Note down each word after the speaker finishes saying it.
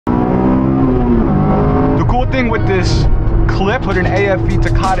thing with this clip, put an AFE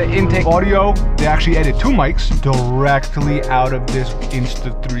Takata intake audio. They actually added 2 mics directly out of this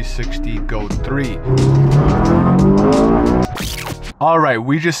Insta360 GO3. All right,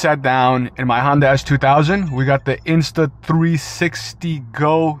 we just sat down in my Honda S2000. We got the Insta360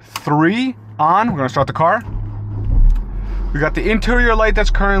 GO3 on. We're gonna start the car. We got the interior light that's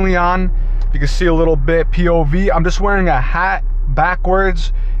currently on. You can see a little bit POV. I'm just wearing a hat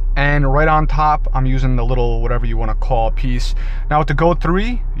backwards, and right on top, I'm using the little, whatever you wanna call, piece. Now with the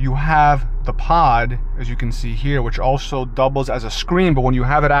GO3, you have the pod, as you can see here, which also doubles as a screen, but when you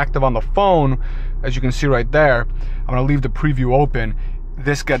have it active on the phone, as you can see right there, I'm gonna leave the preview open,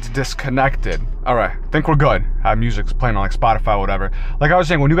 this gets disconnected. All right, I think we're good. Music's playing on like Spotify or whatever. Like I was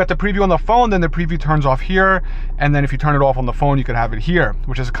saying, when you got the preview on the phone, then the preview turns off here, and then if you turn it off on the phone, you could have it here,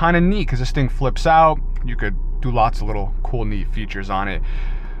 which is kind of neat because this thing flips out. You could do lots of little cool, neat features on it.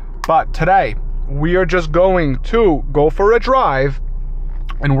 But today, we are just going to go for a drive,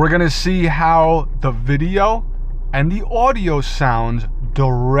 and we're gonna see how the video and the audio sounds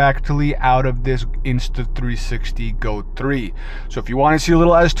directly out of this Insta360 GO3. So if you want to see a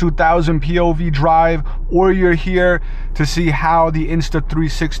little S2000 POV drive, or you're here to see how the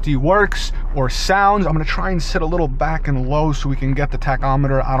Insta360 works or sounds, I'm going to try and sit a little back and low so we can get the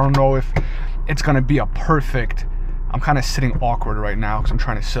tachometer. I don't know if it's going to be a perfect, I'm kind of sitting awkward right now because I'm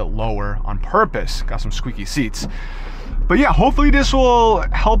trying to sit lower on purpose. Got some squeaky seats. But yeah, hopefully this will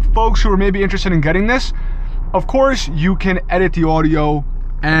help folks who are maybe interested in getting this. Of course, you can edit the audio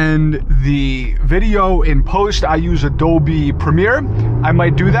and the video in post. I use Adobe Premiere. I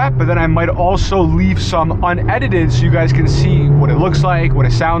might do that, but then I might also leave some unedited so you guys can see what it looks like, what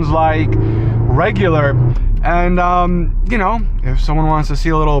it sounds like, regular. And, you know, if someone wants to see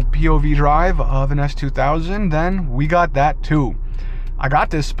a little POV drive of an S2000, then we got that too. I got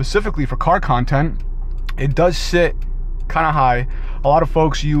this specifically for car content. It does sit kind of high. A lot of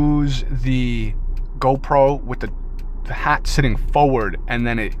folks use the GoPro with the hat sitting forward and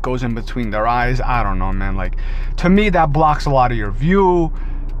then it goes in between their eyes. I don't know, man. Like, to me, that blocks a lot of your view.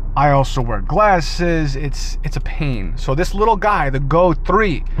 I also wear glasses. It's a pain. So this little guy, the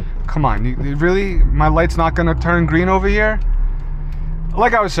GO3, come on, you really, my light's not gonna turn green over here?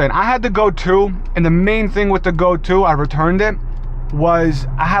 Like I was saying, I had the GO2, and the main thing with the GO2, I returned it, was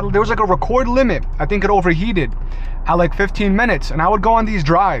there was like a record limit. I think it overheated at like 15 minutes, and I would go on these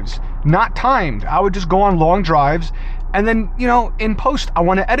drives, not timed. I would just go on long drives, and then, you know, in post, I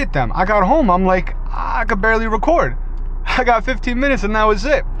want to edit them. I got home, I'm like, I could barely record. I got 15 minutes and that was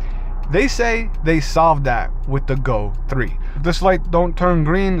it. They say they solved that with the GO3. If this light don't turn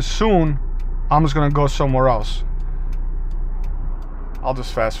green soon, I'm just gonna go somewhere else. I'll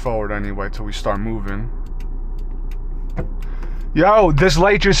just fast forward anyway till we start moving. Yo, this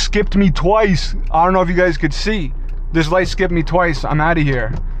light just skipped me twice. I don't know if you guys could see. This light skipped me twice. I'm out of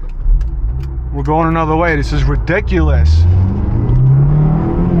here. We're going another way. This is ridiculous.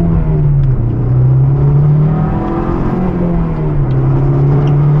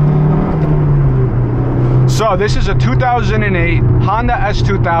 So this is a 2008 Honda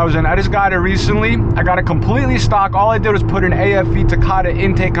S2000. I just got it recently. I got it completely stock. All I did was put an AFE Takata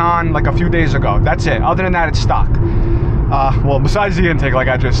intake on like a few days ago. That's it. Other than that, it's stock. Well, besides the intake, like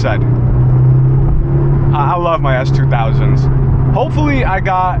I just said. I love my S2000s. Hopefully I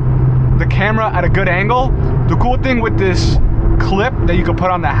got the camera at a good angle. The cool thing with this clip that you could put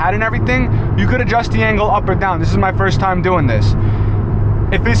on the hat and everything, you could adjust the angle up or down. This is my first time doing this.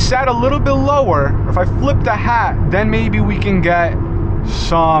 If it's set a little bit lower, if I flip the hat, then maybe we can get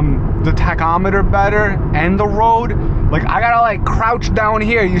the tachometer better and the road. Like, I gotta like crouch down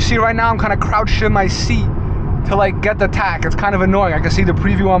here. You see right now I'm kind of crouched in my seat to like get the tack. It's kind of annoying. I can see the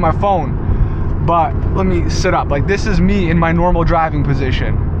preview on my phone. But let me sit up. Like, this is me in my normal driving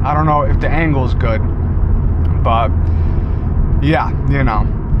position. I don't know if the angle's good, but yeah, you know,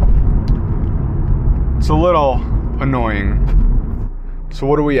 it's a little annoying. So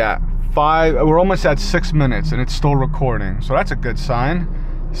what are we at? We're almost at 6 minutes and it's still recording. So that's a good sign.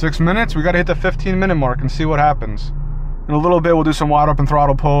 6 minutes, we gotta hit the 15-minute mark and see what happens. In a little bit, we'll do some wide open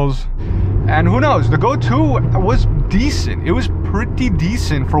throttle pulls. And who knows, the GO2 was decent. It was pretty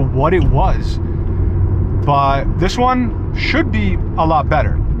decent for what it was. But this one should be a lot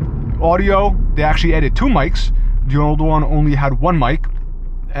better. Audio, they actually added 2 mics. The old one only had 1 mic.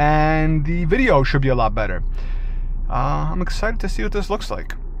 And the video should be a lot better. I'm excited to see what this looks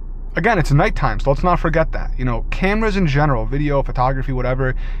like. Again, it's nighttime, so let's not forget that. You know, cameras in general, video, photography,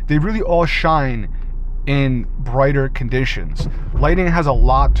 whatever, they really all shine in brighter conditions. Lighting has a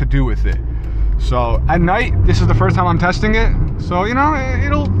lot to do with it. So at night, this is the first time I'm testing it. So, you know,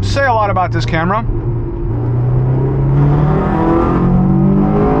 it'll say a lot about this camera.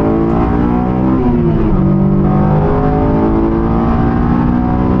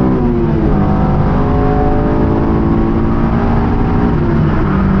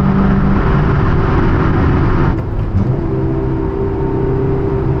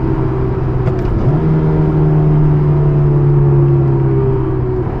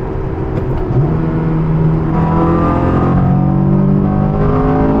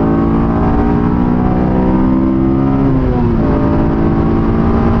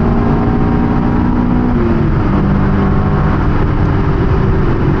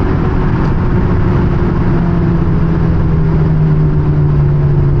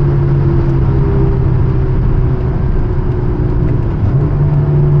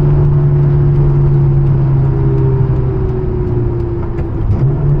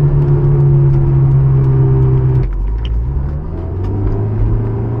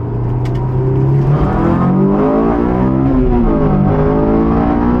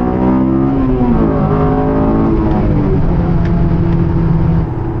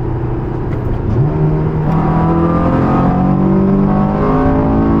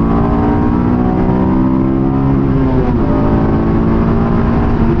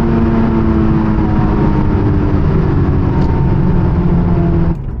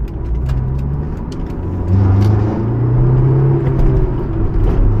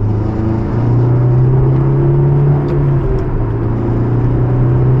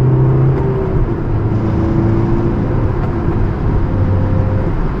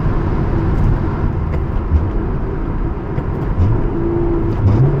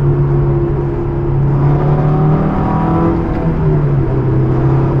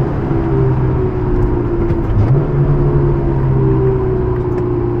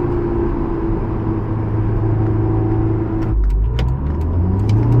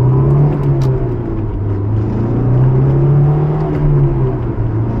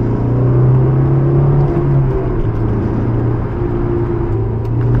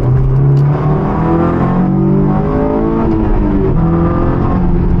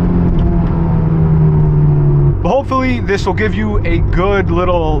 hopefully this will give you a good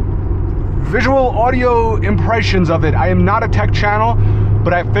little visual audio impressions of it. I am not a tech channel,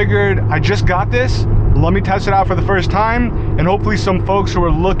 but I figured I just got this. Let me test it out for the first time, and hopefully some folks who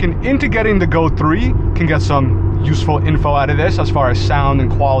are looking into getting the GO3 can get some useful info out of this as far as sound and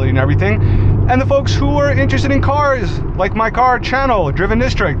quality and everything. And the folks who are interested in cars, like my car channel, Driven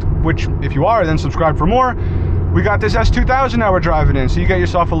District, which if you are, then subscribe for more. We got this S2000 now we're driving in, so you get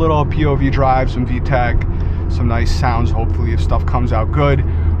yourself a little POV drive, some VTEC, some nice sounds, hopefully, if stuff comes out good.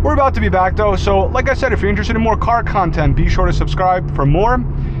 We're about to be back though, so like I said, if you're interested in more car content, be sure to subscribe for more,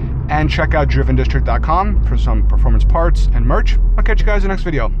 and check out drivendistrict.com for some performance parts and merch. I'll catch you guys in the next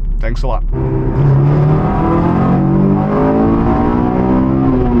video. Thanks a lot.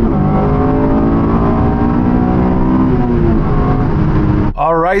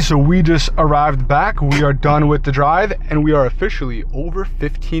 All right, so we just arrived back. We are done with the drive, and we are officially over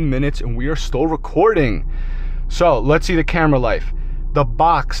 15 minutes, and we are still recording. So let's see the camera life. The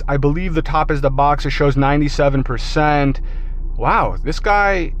box, I believe the top is the box. It shows 97%. Wow, this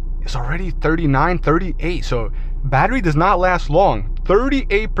guy is already 39, 38. So battery does not last long.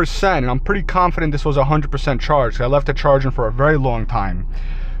 38%, and I'm pretty confident this was 100% charged. I left it charging for a very long time.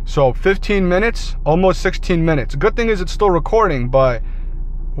 So 15 minutes, almost 16 minutes. Good thing is it's still recording, but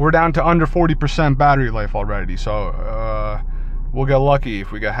we're down to under 40% battery life already. So we'll get lucky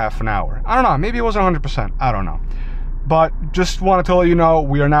if we get half an hour. I don't know, maybe it wasn't 100%, I don't know. But just wanted to let you know,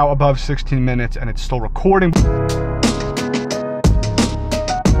 we are now above 16 minutes and it's still recording.